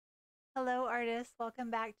Hello, artists.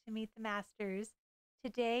 Welcome back to Meet the Masters.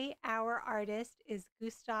 Today, our artist is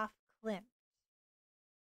Gustav Klimt.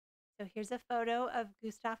 So here's a photo of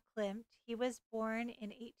Gustav Klimt. He was born in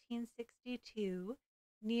 1862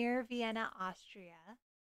 near Vienna, Austria.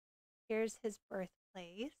 Here's his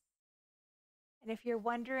birthplace. And if you're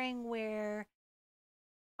wondering where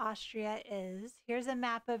Austria is, here's a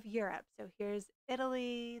map of Europe. So here's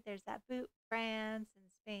Italy, there's that boot, France,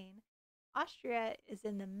 and Spain. Austria is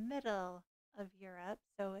in the middle of Europe,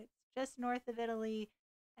 so it's just north of Italy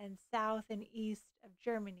and south and east of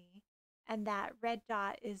Germany. And that red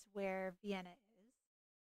dot is where Vienna is.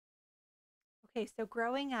 Okay, so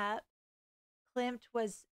growing up, Klimt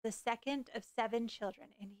was the second of seven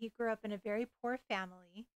children, and he grew up in a very poor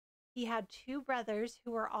family. He had two brothers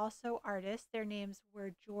who were also artists. Their names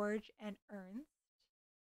were George and Ernst.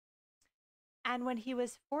 And when he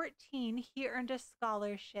was 14, he earned a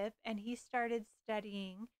scholarship and he started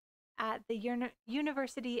studying at the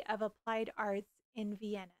University of Applied Arts in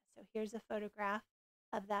Vienna. So here's a photograph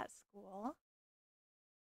of that school.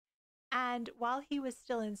 And while he was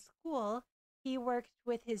still in school, he worked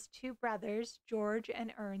with his two brothers, George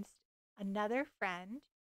and Ernst, another friend,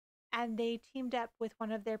 and they teamed up with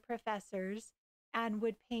one of their professors and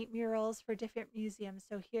would paint murals for different museums.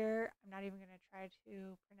 So here, I'm not even going to try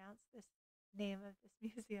to pronounce this name of this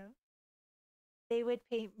museum. They would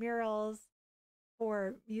paint murals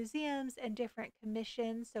for museums and different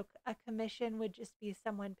commissions. So a commission would just be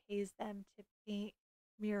someone pays them to paint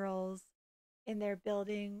murals in their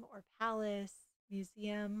building or palace,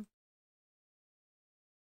 museum.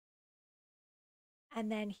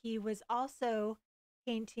 And then he was also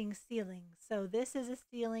painting ceilings. So this is a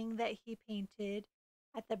ceiling that he painted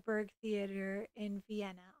at the Berg Theater in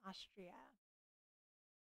Vienna, Austria.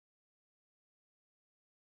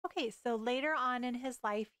 Okay, so later on in his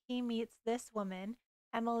life, he meets this woman,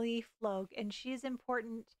 Emily Floeg, and she's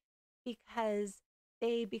important because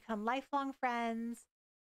they become lifelong friends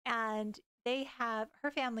and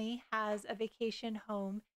her family has a vacation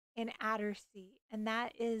home in Attersee, and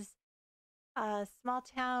that is a small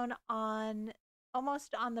town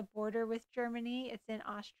almost on the border with Germany. It's in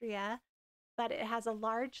Austria, but it has a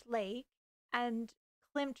large lake, and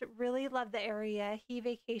Klimt really loved the area. He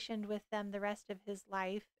vacationed with them the rest of his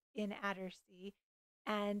life in Attersee,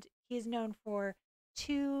 and he's known for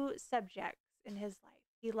two subjects in his life.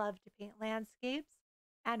 He loved to paint landscapes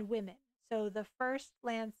and women. So the first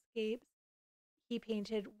landscapes he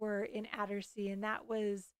painted were in Attersee, and that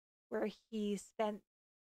was where he spent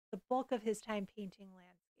the bulk of his time painting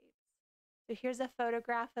landscapes. So here's a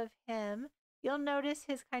photograph of him. You'll notice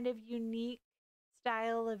his kind of unique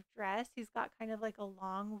style of dress. He's got kind of like a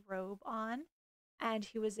long robe on, and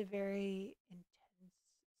he was a very intense,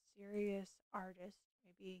 serious artist,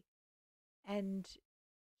 maybe. And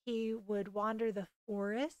he would wander the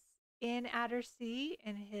forests in Attersee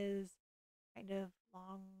in his kind of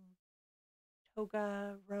long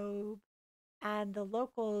toga robe, and the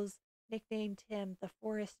locals nicknamed him the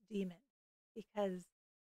Forest Demon because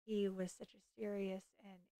he was such a serious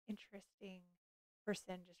and interesting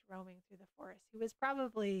person just roaming through the forest. He was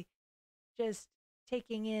probably just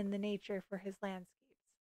taking in the nature for his landscapes,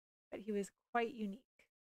 but he was quite unique.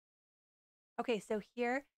 Okay, so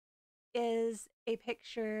here is a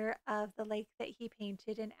picture of the lake that he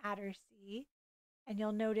painted in Attersee. And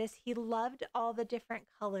you'll notice he loved all the different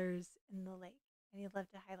colors in the lake, and he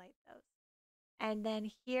loved to highlight those. And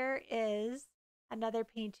then here is another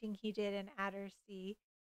painting he did in Attersee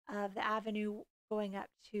of the avenue going up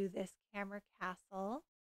to this camera castle.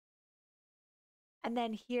 And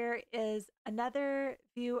then here is another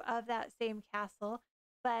view of that same castle,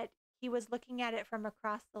 but he was looking at it from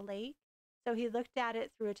across the lake. So he looked at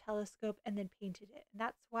it through a telescope and then painted it. And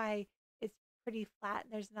that's why it's pretty flat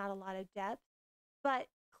and there's not a lot of depth. But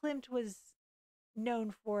Klimt was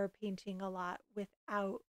known for painting a lot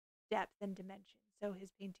without depth and dimension. So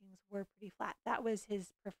his paintings were pretty flat. That was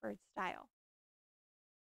his preferred style.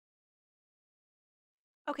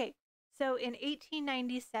 Okay, so in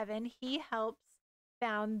 1897, he helps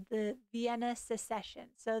found the Vienna Secession.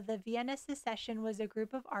 So the Vienna Secession was a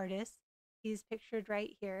group of artists, he's pictured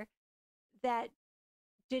right here, that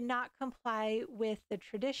did not comply with the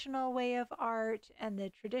traditional way of art and the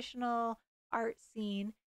traditional art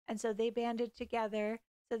scene. And so they banded together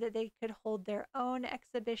so that they could hold their own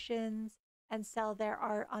exhibitions and sell their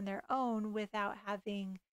art on their own without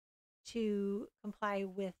having to comply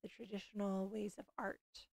with the traditional ways of art.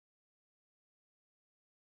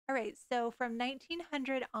 All right, so from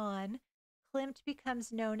 1900 on, Klimt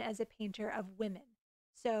becomes known as a painter of women.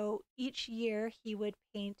 So each year he would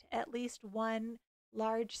paint at least one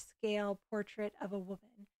large scale portrait of a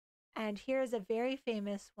woman. And here's a very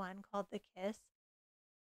famous one called The Kiss.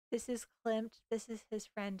 This is Klimt. This is his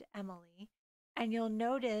friend Emily. And you'll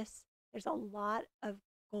notice there's a lot of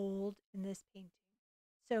gold in this painting.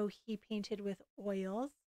 So he painted with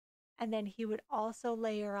oils, and then he would also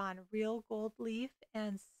layer on real gold leaf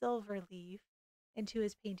and silver leaf into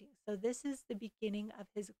his paintings. So this is the beginning of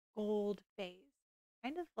his gold phase.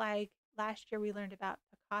 Kind of like last year we learned about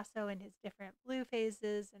Picasso and his different blue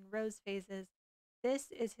phases and rose phases. This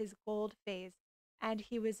is his gold phase. And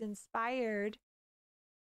he was inspired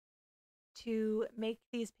to make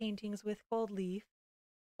these paintings with gold leaf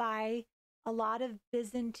by a lot of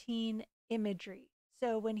Byzantine imagery.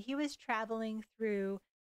 So when he was traveling through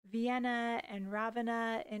Vienna and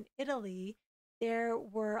Ravenna and Italy, there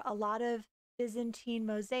were a lot of Byzantine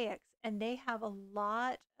mosaics, and they have a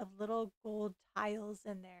lot of little gold tiles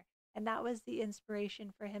in there. And that was the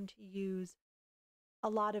inspiration for him to use a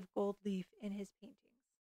lot of gold leaf in his paintings.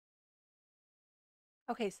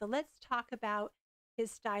 Okay, so let's talk about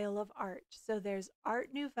his style of art. So there's Art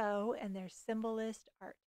Nouveau and there's symbolist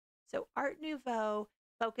art. So Art Nouveau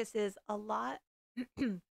focuses a lot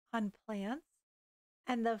on plants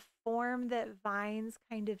and the form that vines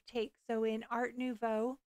kind of take. So in Art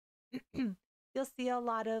Nouveau, you'll see a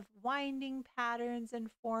lot of winding patterns and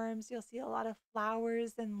forms. You'll see a lot of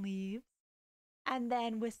flowers and leaves. And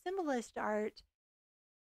then with symbolist art,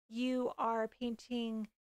 you are painting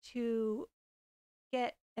to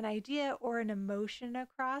get an idea or an emotion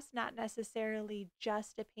across, not necessarily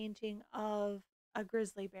just a painting of a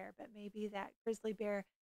grizzly bear, but maybe that grizzly bear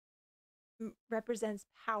represents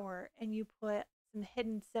power, and you put some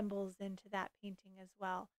hidden symbols into that painting as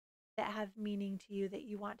well that have meaning to you that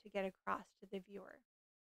you want to get across to the viewer.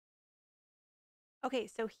 Okay,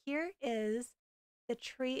 so here is the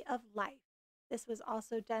Tree of Life. This was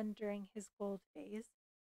also done during his gold phase,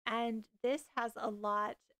 and this has a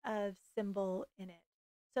lot of symbol in it.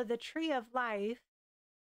 So the Tree of Life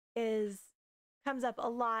comes up a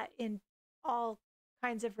lot in all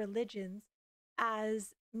kinds of religions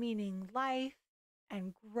as meaning life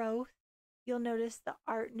and growth. You'll notice the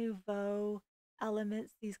Art Nouveau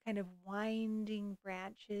elements, these kind of winding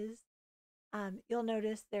branches. You'll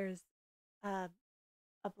notice there's a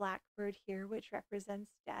blackbird here, which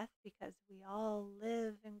represents death, because we all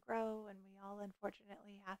live and grow and we all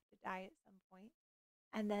unfortunately have to die at some point.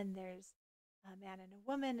 And then there's a man and a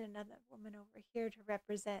woman, another woman over here to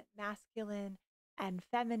represent masculine and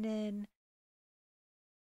feminine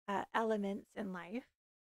elements in life.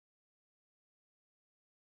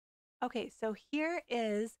 Okay, so here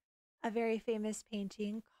is a very famous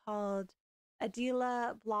painting called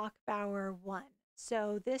Adela Bloch-Bauer 1.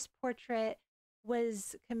 So this portrait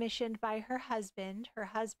was commissioned by her husband. Her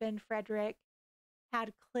husband, Frederick,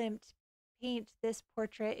 had Klimt paint this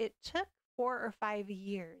portrait. It took 4 or 5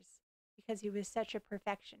 years because he was such a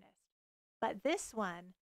perfectionist. But this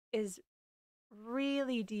one is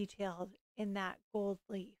really detailed in that gold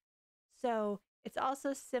leaf. So it's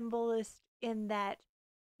also symbolist in that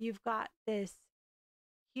you've got this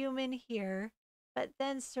human here, but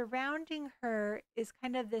then surrounding her is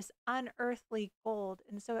kind of this unearthly gold.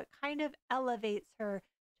 And so it kind of elevates her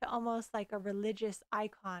to almost like a religious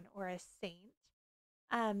icon or a saint.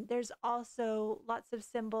 There's also lots of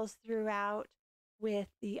symbols throughout with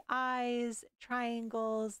the eyes,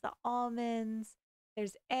 triangles, the almonds,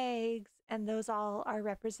 there's eggs, and those all are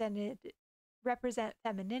represent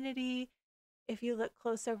femininity. If you look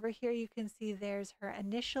close over here, you can see there's her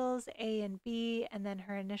initials, A and B, and then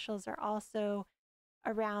her initials are also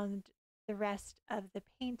around the rest of the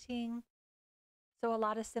painting. So a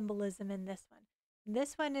lot of symbolism in this one. And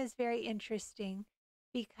this one is very interesting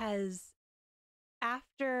because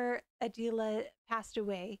after Adela passed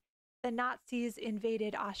away, the Nazis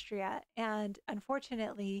invaded Austria, and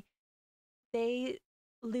unfortunately, they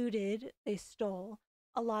stole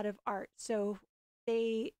a lot of art. So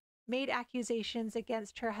they made accusations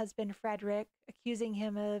against her husband, Frederick, accusing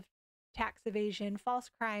him of tax evasion, false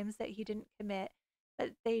crimes that he didn't commit.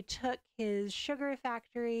 But they took his sugar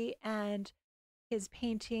factory and his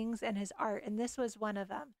paintings and his art, and this was one of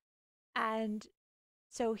them. And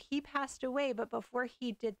so he passed away, but before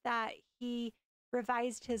he did that, he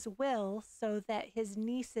revised his will so that his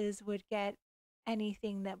nieces would get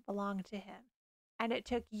anything that belonged to him. And it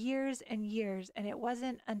took years and years, and it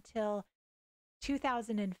wasn't until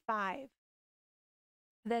 2005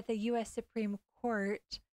 that the U.S. Supreme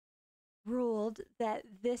Court ruled that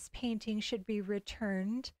this painting should be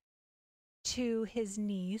returned to his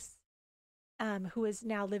niece, who is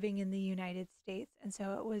now living in the United States. And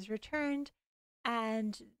so it was returned,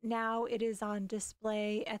 and now it is on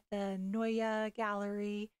display at the Neue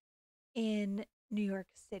Gallery in New York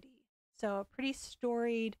City. So a pretty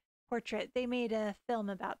storied portrait. They made a film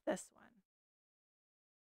about this one.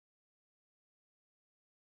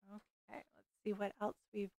 Okay, let's see what else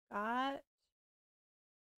we've got.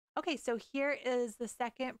 Okay, so here is the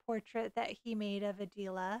second portrait that he made of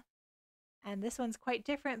Adela. And this one's quite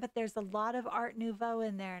different, but there's a lot of Art Nouveau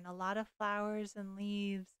in there and a lot of flowers and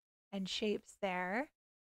leaves and shapes there.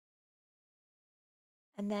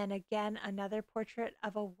 And then again, another portrait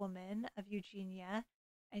of a woman, of Eugenia.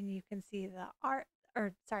 And you can see the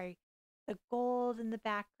the gold in the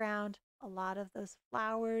background, a lot of those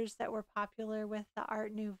flowers that were popular with the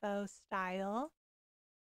Art Nouveau style.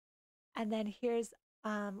 And then here's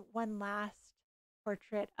one last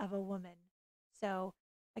portrait of a woman. So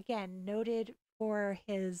again, noted for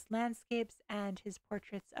his landscapes and his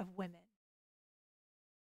portraits of women.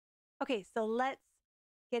 Okay, so let's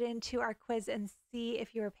get into our quiz and see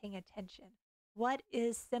if you were paying attention. What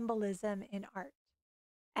is symbolism in art?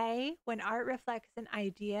 A, when art reflects an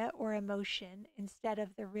idea or emotion instead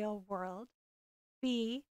of the real world.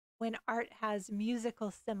 B, when art has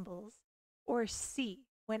musical symbols. Or C,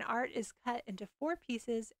 when art is cut into 4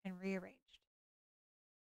 pieces and rearranged.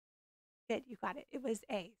 Good, you got it. It was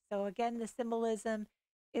A. So again, the symbolism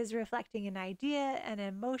is reflecting an idea, an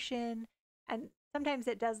emotion, and sometimes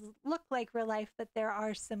it does look like real life, but there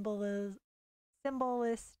are symbolist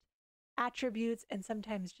attributes and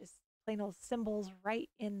sometimes just plain old symbols right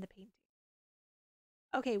in the painting.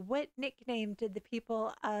 Okay, what nickname did the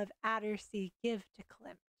people of Attersea give to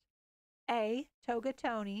Klimt? A, Toga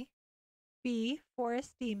Tony, B,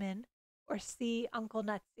 Forest Demon, or C, Uncle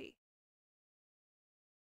Nutsy?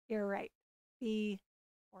 You're right. B,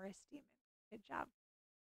 Forest Demon. Good job.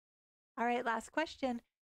 All right, last question.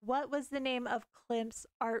 What was the name of Klimt's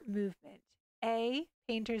art movement? A,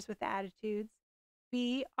 Painters with Attitudes,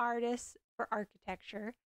 B, Artists for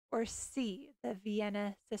Architecture, or C, the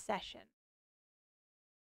Vienna Secession?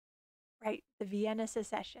 Right, the Vienna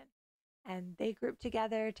Secession. And they grouped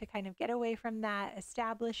together to kind of get away from that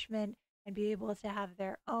establishment and be able to have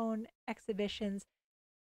their own exhibitions,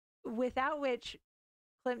 without which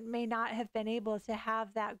Klimt may not have been able to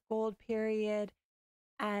have that gold period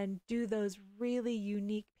and do those really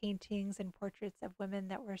unique paintings and portraits of women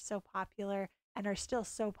that were so popular and are still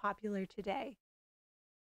so popular today.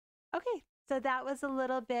 Okay, so that was a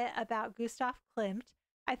little bit about Gustav Klimt.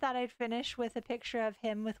 I thought I'd finish with a picture of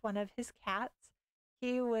him with one of his cats.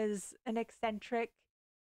 He was an eccentric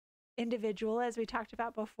individual, as we talked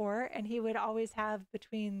about before, and he would always have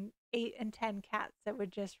between 8 and 10 cats that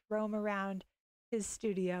would just roam around his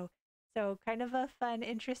studio. So kind of a fun,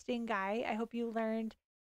 interesting guy. I hope you learned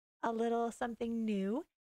a little something new,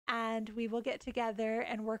 and we will get together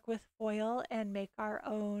and work with foil and make our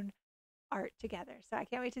own art together. So I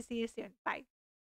can't wait to see you soon. Bye.